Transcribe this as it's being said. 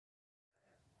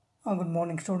Good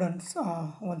morning, students.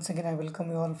 Once again, I welcome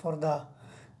you all for the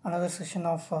another session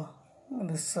of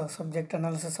this subject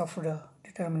analysis of the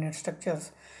determinate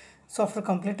structures. So, after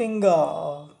completing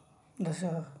this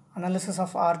analysis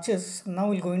of arches, now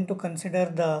we're going to consider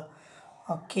the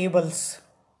cables.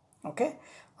 Okay,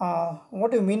 what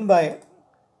do you mean by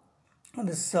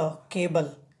this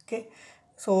cable? Okay,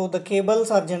 so the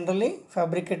cables are generally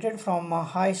fabricated from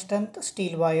high strength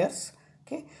steel wires.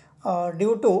 Okay,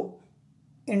 due to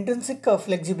intrinsic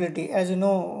flexibility. As you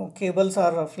know, cables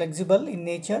are flexible in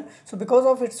nature, so because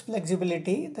of its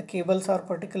flexibility the cables are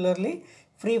particularly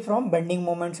free from bending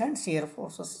moments and shear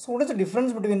forces. So what is the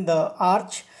difference between the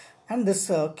arch and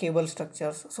this cable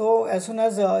structures? So as soon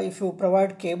as if you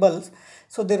provide cables,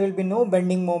 so there will be no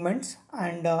bending moments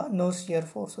and no shear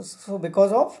forces, so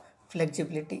because of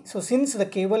flexibility. So since the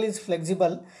cable is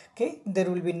flexible, okay, there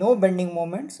will be no bending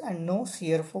moments and no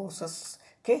shear forces.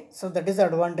 Okay, so that is the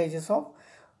advantages of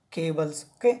cables.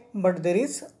 Okay, but there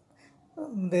is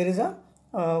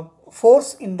a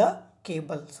force in the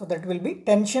cable, so that will be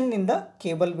tension in the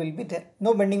cable will be there.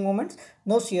 No bending moments,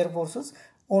 no shear forces,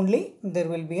 only there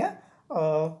will be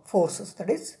a forces,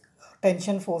 that is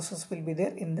tension forces will be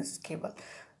there in this cable.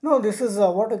 Now this is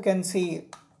what you can see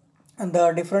and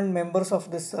the different members of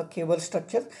this cable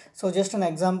structure. So just an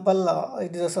example,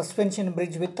 it is a suspension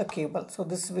bridge with the cable. So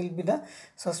this will be the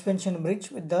suspension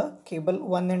bridge with the cable.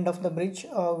 One end of the bridge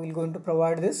will going to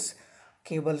provide this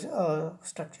cable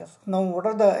structure. Now what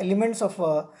are the elements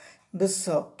of this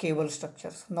cable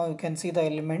structures? Now you can see the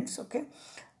elements. Okay,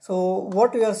 so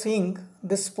what we are seeing,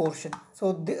 this portion,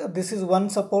 so this is one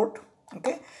support.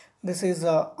 Okay, this is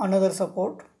another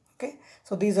support. Okay,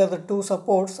 so these are the two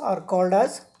supports are called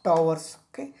as towers.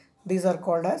 Okay, these are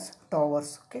called as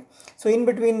towers. Okay, so in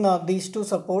between these two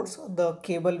supports the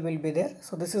cable will be there,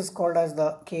 so this is called as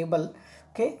the cable.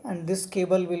 Okay, and this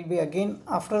cable will be again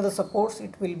after the supports,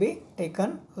 it will be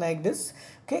taken like this.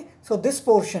 Okay, so this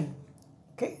portion,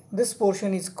 okay, this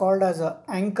portion is called as a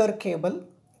anchor cable.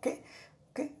 Okay,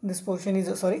 okay, this portion is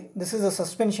this is a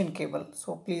suspension cable,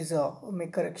 so please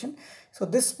make correction. So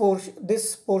this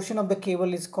portion of the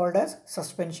cable is called as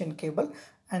suspension cable,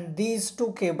 and these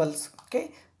two cables,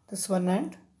 okay, this one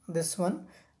and this one,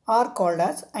 are called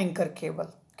as anchor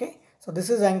cable. Okay, so this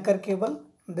is anchor cable,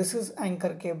 this is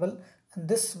anchor cable, and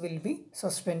this will be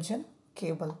suspension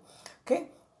cable. Okay,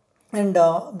 and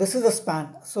this is the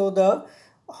span. So the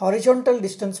horizontal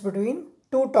distance between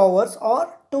two towers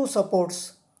or two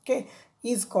supports, okay,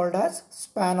 is called as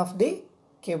span of the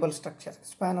cable structure,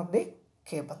 span of the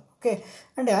cable. Okay,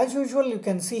 and as usual you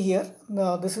can see here,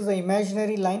 this is the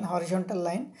imaginary line, horizontal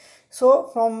line.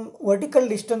 So from vertical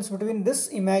distance between this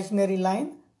imaginary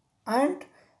line and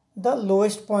the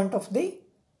lowest point of the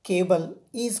cable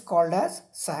is called as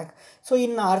sag. So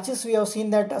in arches we have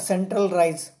seen that a central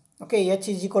rise. Okay, h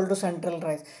is equal to central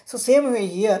rise. So same way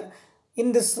here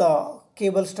in this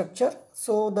cable structure,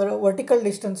 so the vertical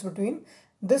distance between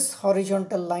this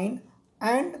horizontal line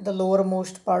and the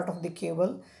lowermost part of the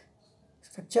cable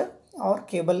structure or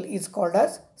cable is called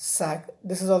as sag.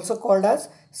 This is also called as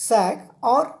sag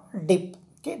or dip.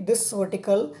 Okay, this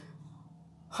vertical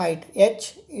height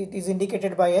h, it is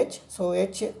indicated by h, so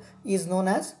h is known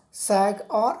as sag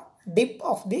or dip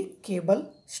of the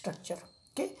cable structure.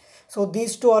 Okay, so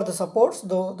these two are the supports,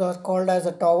 though they are called as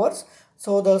the towers.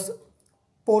 So the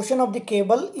portion of the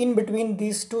cable in between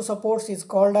these two supports is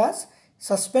called as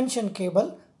suspension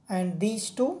cable, and these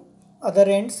two other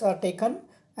ends are taken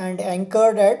and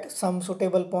anchored at some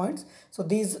suitable points. So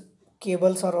these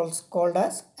cables are also called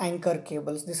as anchor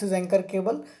cables. This is anchor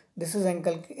cable, this is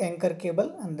anchor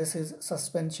cable, and this is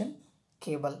suspension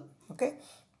cable. Okay,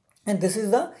 and this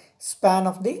is the span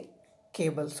of the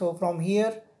cable. So from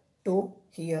here to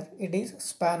here it is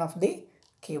span of the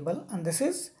cable, and this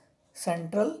is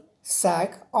central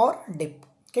sag or dip.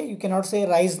 Okay, you cannot say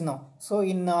rise now. So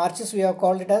in arches we have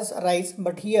called it as rise,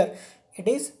 but here it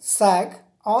is sag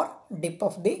or dip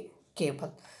of the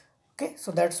cable. Okay,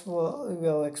 so that's what we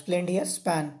have explained here,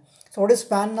 span. So what is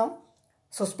span now?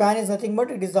 So span is nothing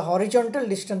but it is the horizontal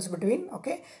distance between,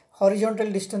 okay,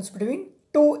 horizontal distance between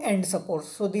two end supports.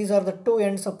 So these are the two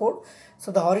end support.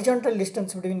 So the horizontal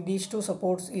distance between these two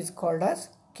supports is called as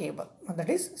cable, and that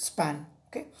is span.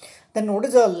 Okay, then what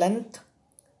is the length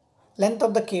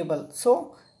of the cable?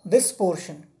 So this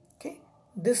portion, okay,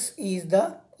 this is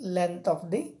the length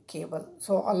of the cable.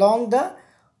 So along the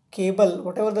cable,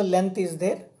 whatever the length is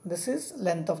there, this is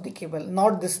length of the cable,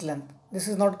 not this length. This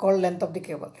is not called length of the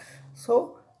cable.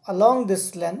 So along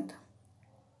this length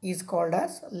is called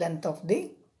as length of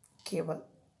the cable.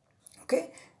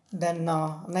 Okay, then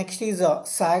next is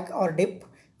sag or dip.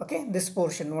 Okay, this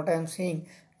portion what I am saying,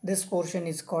 this portion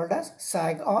is called as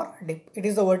sag or dip. It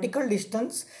is the vertical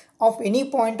distance of any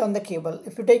point on the cable.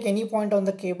 If you take any point on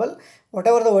the cable,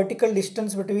 whatever the vertical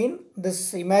distance between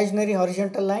this imaginary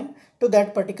horizontal line to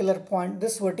that particular point,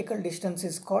 this vertical distance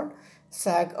is called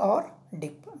sag or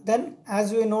dip. Then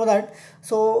as we know that,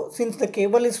 so since the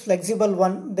cable is flexible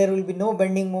one, there will be no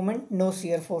bending moment, no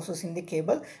shear forces in the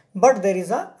cable, but there is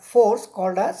a force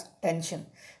called as tension.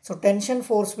 So tension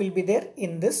force will be there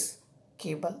in this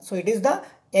cable. So it is the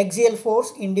axial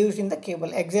force induced in the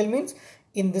cable. Axial means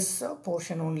in this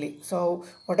portion only. So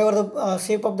whatever the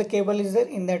shape of the cable is there,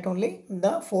 in that only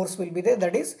the force will be there,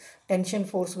 that is tension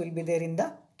force will be there in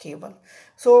the cable.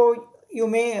 So you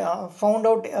may found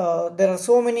out there are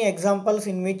so many examples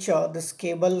in which this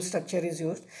cable structure is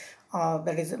used.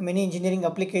 That is, many engineering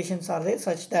applications are there,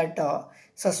 such that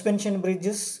suspension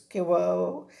bridges,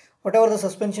 whatever the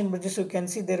suspension bridges you can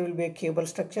see, there will be a cable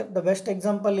structure. The best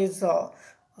example is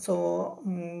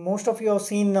most of you have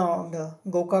seen the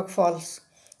Gokak Falls.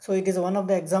 So it is one of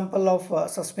the example of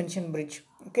suspension bridge.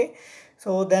 Okay,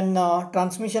 so then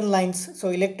transmission lines, so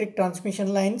electric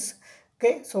transmission lines.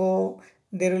 Okay, so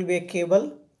there will be a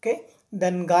cable. Okay,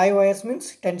 then guy wires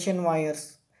means tension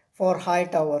wires for high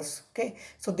towers. Okay,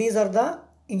 so these are the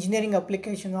engineering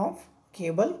application of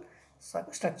cable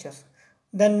structures.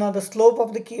 Then the slope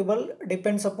of the cable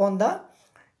depends upon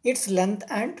its length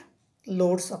and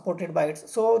load supported by it.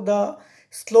 So the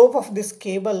slope of this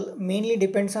cable mainly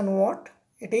depends on what?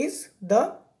 It is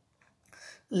the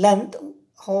length,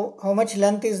 how much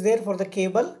length is there for the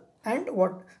cable, and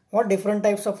what different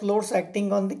types of loads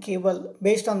acting on the cable.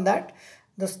 Based on that,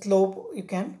 the slope you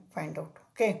can find out.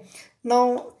 Okay,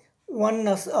 now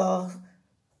one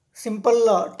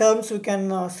simple terms we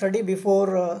can study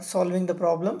before solving the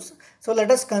problems. So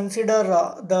let us consider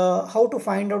how to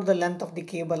find out the length of the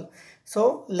cable.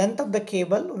 So length of the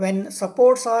cable when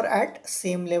supports are at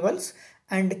same levels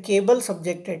and cable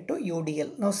subjected to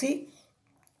UDL. Now see,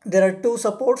 there are two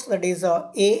supports, that is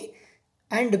A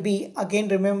and B. Again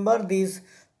remember these,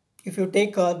 if you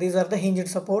take these are the hinged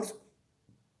supports,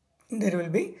 there will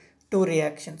be two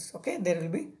reactions. Okay, there will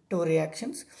be two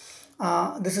reactions.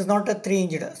 This is not a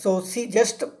 3-hinged. So see,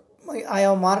 just I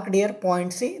have marked here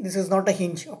point C. This is not a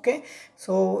hinge. Okay,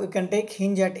 so you can take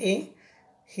hinge at A,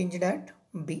 hinged at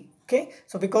B. Okay,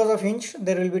 so because of hinge,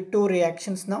 there will be two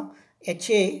reactions now.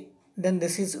 HA, then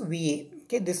this is VA.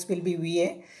 Okay, this will be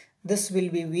VA, this will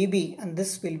be VB, and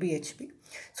this will be HB.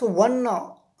 So one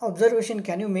observation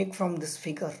can you make from this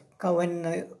figure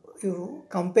when you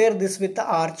compare this with the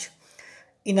arch.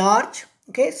 In arch,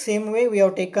 okay, same way we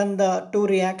have taken the two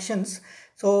reactions.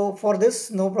 So for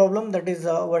this, no problem, that is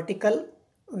vertical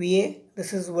VA,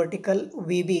 this is vertical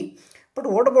VB. But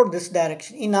what about this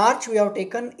direction? In arch we have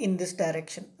taken in this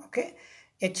direction. Okay,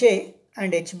 HA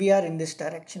and HB are in this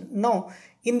direction. Now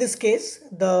in this case,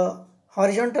 the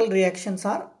horizontal reactions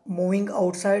are moving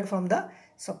outside from the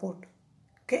support.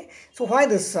 Okay, so why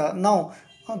this? Now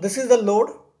this is the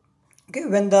load. Okay,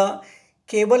 when the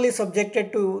cable is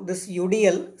subjected to this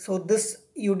UDL, so this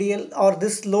UDL or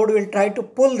this load will try to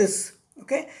pull this.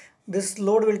 Okay, this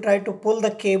load will try to pull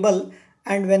the cable,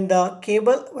 and when the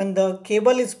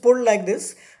cable is pulled like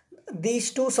this,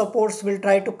 these two supports will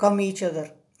try to come each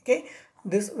other. Okay,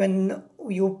 this, when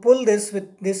you pull this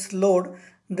with this load,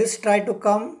 this try to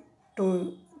come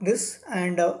to this,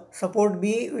 and support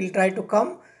B will try to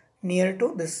come near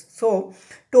to this. So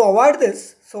to avoid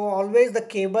this, so always the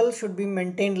cable should be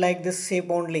maintained like this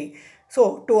shape only.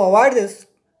 So to avoid this,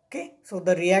 okay, so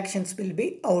the reactions will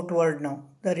be outward now.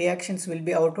 The reactions will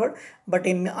be outward, but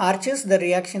in arches the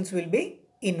reactions will be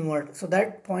inward. So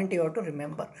that point you have to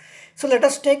remember. So let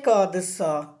us take this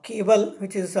cable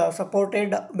which is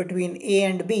supported between A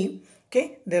and B.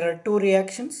 Okay, there are two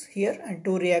reactions here and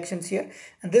two reactions here,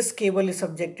 and this cable is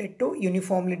subjected to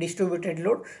uniformly distributed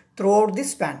load throughout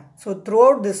this span. So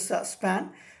throughout this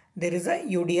span, there is a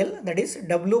UDL, that is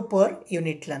W per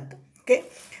unit length. Okay,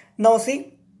 now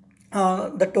see,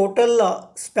 the total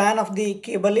span of the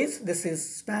cable is, this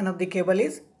is span of the cable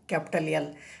is capital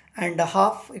L, and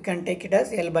half you can take it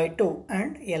as L by 2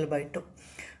 and L by 2.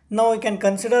 Now you can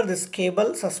consider this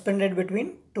cable suspended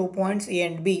between 2 points A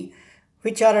and B,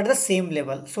 which are at the same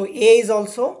level. So A is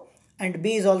also and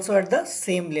B is also at the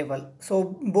same level.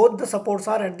 So both the supports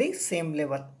are at the same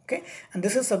level. Okay, and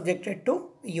this is subjected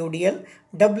to UDL.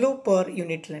 W per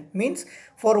unit length means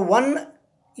for 1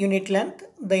 unit length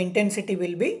the intensity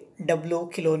will be W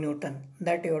kilonewton.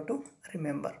 That you have to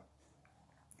remember.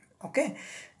 Okay,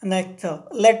 next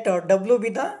let W be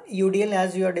the UDL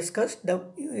as you have discussed, the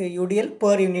UDL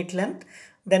per unit length.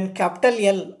 Then capital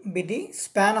L be the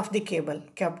span of the cable,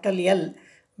 capital L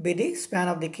be the span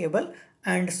of the cable,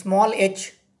 and small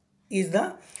h is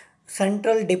the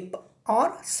central dip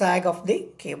or sag of the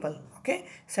cable. Okay,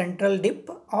 central dip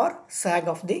or sag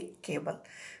of the cable.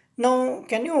 Now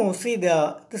can you see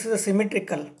this is a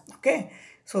symmetrical. Okay,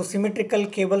 so symmetrical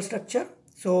cable structure.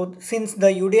 So since the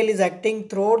UDL is acting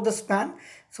throughout the span,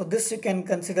 so this you can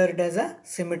consider it as a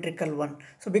symmetrical one.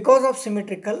 So because of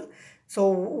symmetrical, so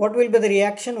what will be the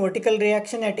reaction? Vertical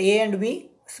reaction at A and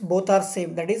B both are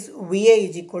same. That is VA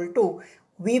is equal to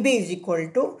VB is equal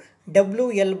to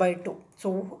WL by 2.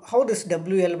 So how this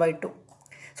WL by 2?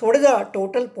 So what is the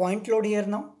total point load here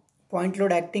now? Point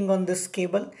load acting on this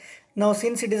cable. Now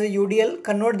since it is a UDL,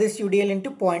 convert this UDL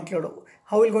into point load.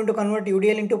 How are we going to convert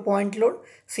UDL into point load?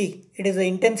 See, it is the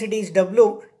intensity is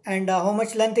W and how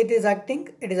much length it is acting?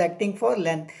 It is acting for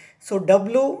length. So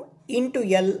W into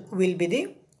L will be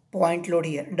the point load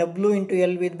here. W into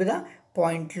L will be the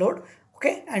point load.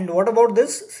 Okay, and what about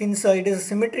this? Since it is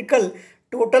symmetrical,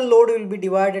 total load will be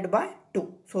divided by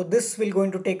 2. So this will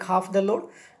going to take half the load.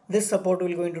 This support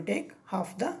will going to take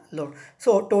half the load.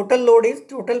 So total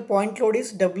point load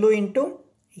is W into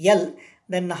L,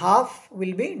 then half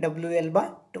will be WL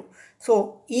by 2.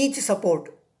 So each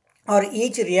support or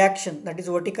each reaction, that is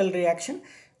vertical reaction,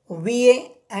 VA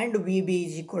and VB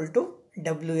is equal to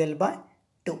WL by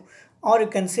 2. Or you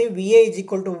can say VA is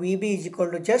equal to VB is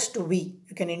equal to just V.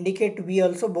 You can indicate V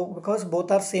also because both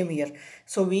are same here.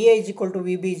 So VA is equal to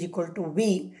VB is equal to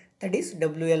V, that is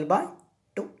WL by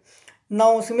 2.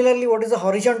 Now similarly, what is the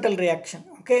horizontal reaction?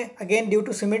 Okay, again due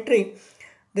to symmetry,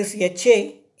 this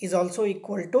HA is also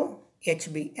equal to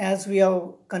HB. As we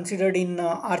have considered in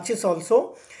arches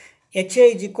also,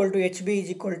 HA is equal to HB is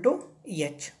equal to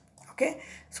H. Okay,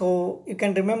 so you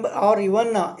can remember, or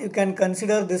even you can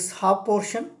consider this half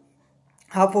portion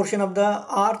of the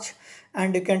arch,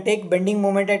 and you can take bending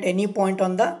moment at any point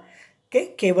on the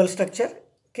cable structure.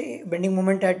 Okay, bending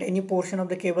moment at any portion of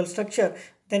the cable structure,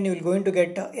 then you will going to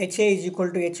get HA is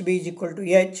equal to HB is equal to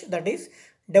H, that is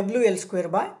WL square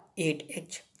by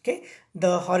 8H. Okay,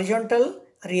 the horizontal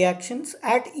reactions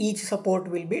at each support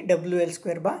will be WL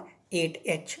square by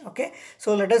 8H. Okay,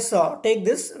 so let us take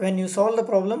this. When you solve the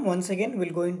problem, once again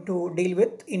we'll going to deal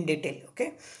with in detail.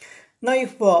 Okay, now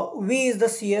if V is the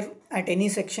shear at any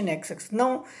section XX,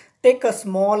 now take a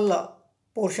small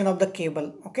portion of the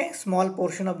cable. Okay, small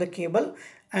portion of the cable,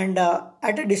 and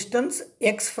at a distance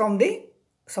X from the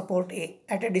support A,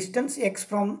 at a distance X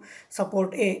from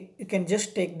support A, you can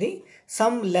just take the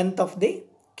some length of the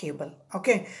cable.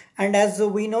 Okay, and as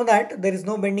we know that there is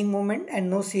no bending moment and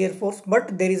no shear force,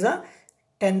 but there is a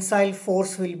tensile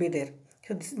force will be there.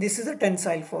 So this is a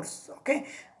tensile force, okay,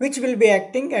 which will be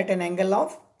acting at an angle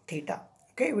of theta.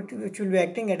 Okay, which will be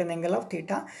acting at an angle of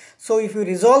theta. So if you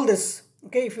resolve this,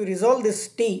 okay, if you resolve this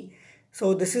T,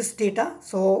 so this is theta.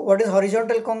 So what is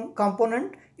horizontal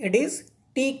component? It is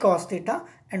T cos theta.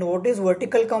 And what is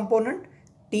vertical component?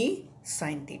 T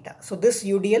sin theta. So this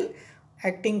UDL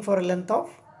acting for a length of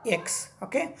X.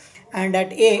 Okay, and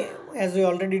at A, as we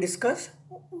already discussed,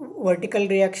 vertical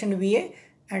reaction VA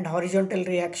and horizontal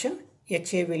reaction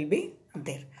HA will be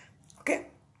there. Okay,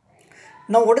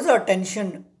 now what is our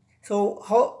tension? So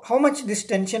how much this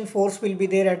tension force will be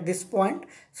there at this point?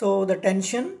 So the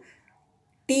tension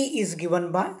T is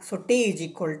given by, so T is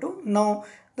equal to, now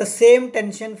the same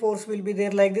tension force will be there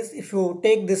like this. If you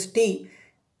take this T,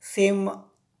 same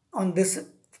on this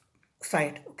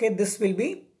side, okay, this will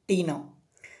be T now.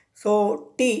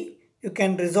 So T, you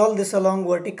can resolve this along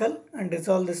vertical and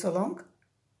resolve this along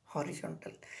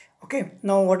horizontal. Okay,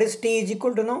 now what is T is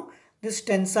equal to now? This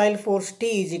tensile force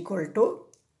T is equal to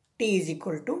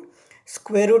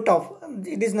square root of,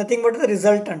 it is nothing but the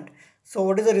resultant. So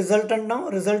what is the resultant now?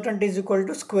 Resultant is equal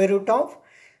to square root of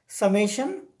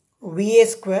summation VA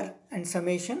square and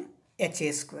summation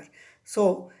HA square.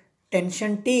 So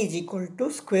tension T is equal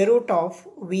to square root of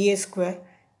VA square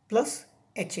plus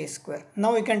HA square.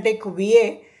 Now you can take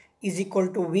VA is equal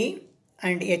to V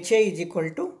and HA is equal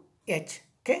to H.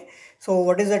 Okay, so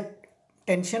what is the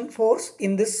tension force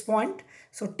in this point?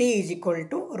 So T is equal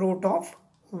to root of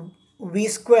V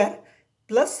square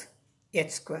plus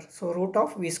H square. So root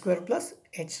of V square plus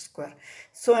H square.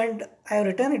 So, and I have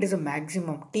written it is a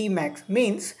maximum. T max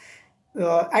means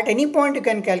at any point you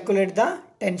can calculate the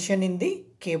tension in the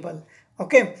cable.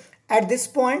 Okay, at this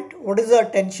point, what is the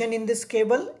tension in this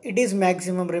cable? It is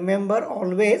maximum. Remember,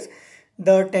 always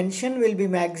the tension will be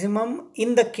maximum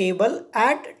in the cable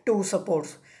at two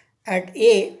supports. At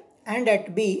A and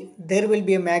at B, there will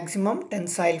be a maximum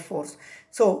tensile force.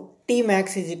 So T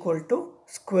max is equal to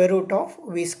square root of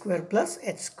V square plus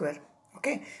H square.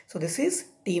 Okay, so this is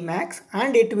T max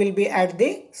and it will be at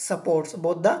the supports.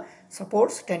 Both the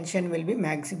supports tension will be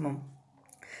maximum.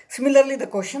 Similarly, the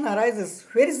question arises,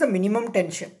 where is the minimum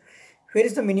tension? Where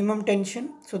is the minimum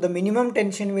tension? So the minimum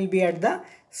tension will be at the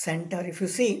center. If you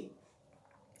see,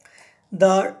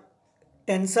 the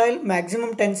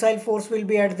maximum tensile force will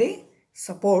be at the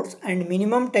supports and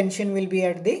minimum tension will be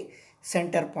at the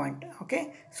center point.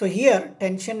 Okay, so here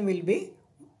tension will be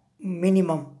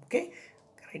minimum. Okay,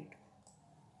 right.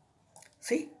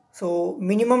 See, so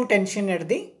minimum tension at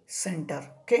the center.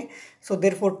 Okay, so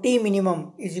therefore T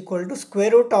minimum is equal to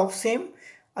square root of same,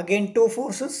 again two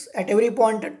forces at every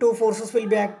point, two forces will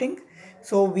be acting.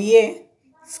 So VA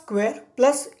square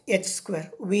plus H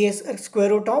square, VA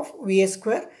square root of VA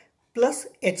square plus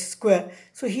H square.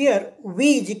 So here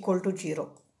V is equal to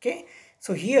 0. Okay,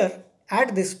 so here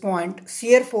at this point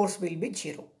shear force will be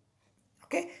 0.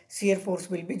 Okay, shear force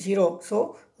will be 0,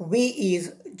 so V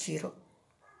is 0.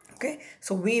 Okay,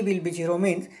 so V will be 0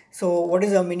 means, so what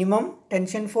is the minimum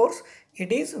tension force?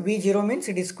 It is V0 means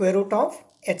it is square root of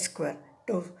H square.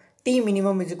 So T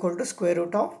minimum is equal to square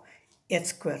root of H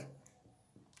square.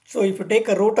 So if you take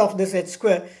a root of this H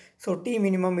square, so T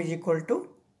minimum is equal to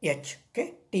H.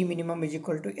 Okay, T minimum is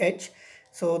equal to H.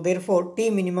 So therefore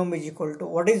T minimum is equal to,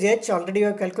 what is H? Already you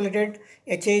have calculated.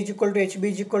 HA is equal to HB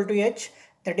is equal to H.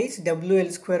 That is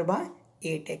WL square by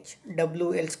 8H.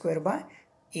 WL square by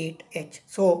 8H.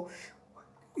 So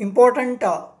important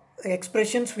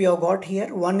expressions we have got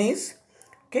here. One is,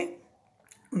 okay,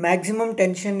 maximum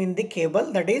tension in the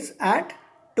cable, that is at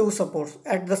two supports.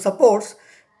 At the supports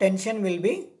tension will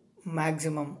be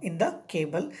maximum in the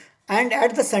cable, and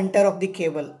at the center of the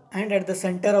cable,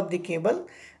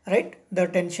 right, the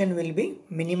tension will be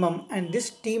minimum, and this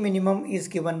T minimum is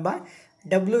given by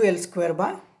WL square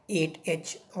by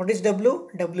 8H. What is W?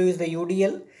 W is the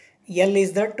UDL, L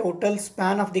is the total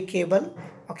span of the cable,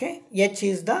 okay, H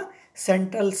is the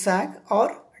central sag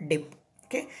or dip.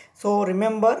 Okay, so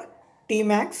remember T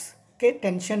max, okay,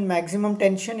 tension, maximum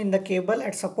tension in the cable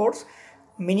at supports,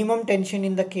 minimum tension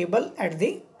in the cable at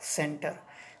the center.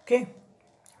 Okay,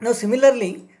 now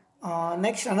similarly,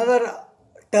 next another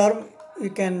term you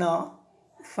can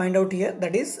find out here,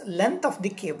 that is length of the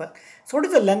cable. So what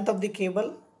is the length of the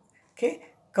cable? Okay,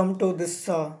 come to this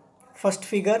first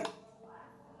figure.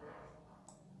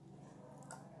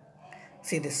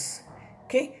 See this.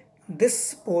 Okay,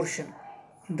 this portion,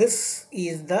 this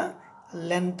is the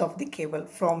length of the cable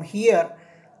from here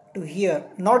to here,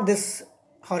 not this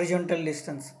horizontal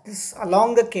distance, this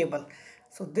along the cable.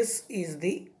 So this is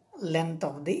the length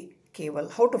of the cable.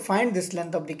 How to find this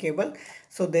length of the cable?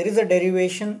 So there is a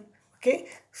derivation. Okay,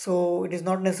 so it is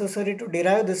not necessary to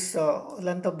derive this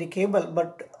length of the cable,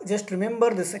 but just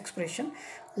remember this expression,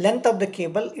 length of the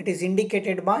cable, it is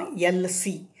indicated by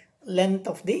LC. Length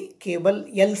of the cable,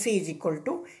 LC is equal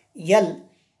to L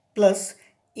plus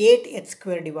 8H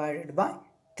square divided by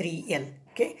 3L.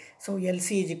 Okay, so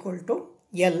LC is equal to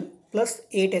L plus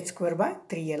 8H square by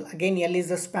 3L. Again, L is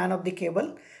the span of the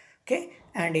cable, okay,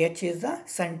 and H is the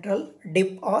central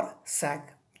dip or sag.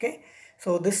 Okay,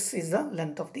 so this is the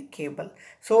length of the cable.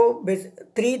 So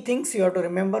three things you have to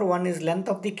remember. One is length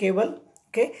of the cable,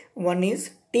 okay, one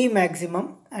is T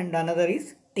maximum, and another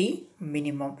is T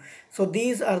minimum. So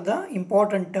these are the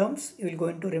important terms you will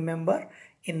going to remember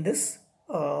in this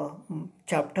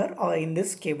chapter or in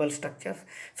this cable structures.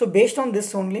 So based on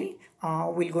this only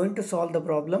we're going to solve the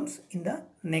problems in the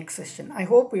next session. I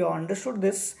hope you understood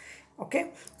this.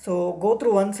 Okay, so go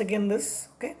through once again this,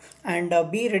 okay, and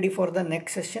be ready for the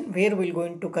next session where we're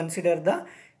going to consider the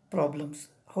problems,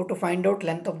 how to find out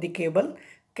length of the cable,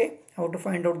 okay, how to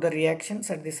find out the reactions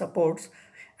at the supports.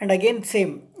 And again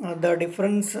same, the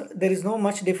difference, there is no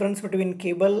much difference between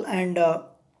cable and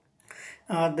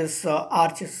this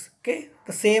arches. Okay,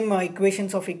 the same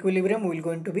equations of equilibrium will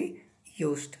going to be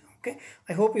used. Okay,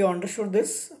 I hope you understood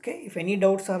this. Okay, if any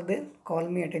doubts are there, call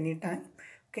me at any time.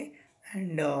 Okay,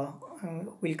 and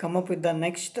we'll come up with the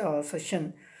next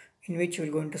session in which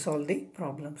we're going to solve the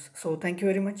problems. So thank you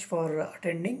very much for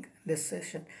attending this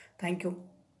session. Thank you.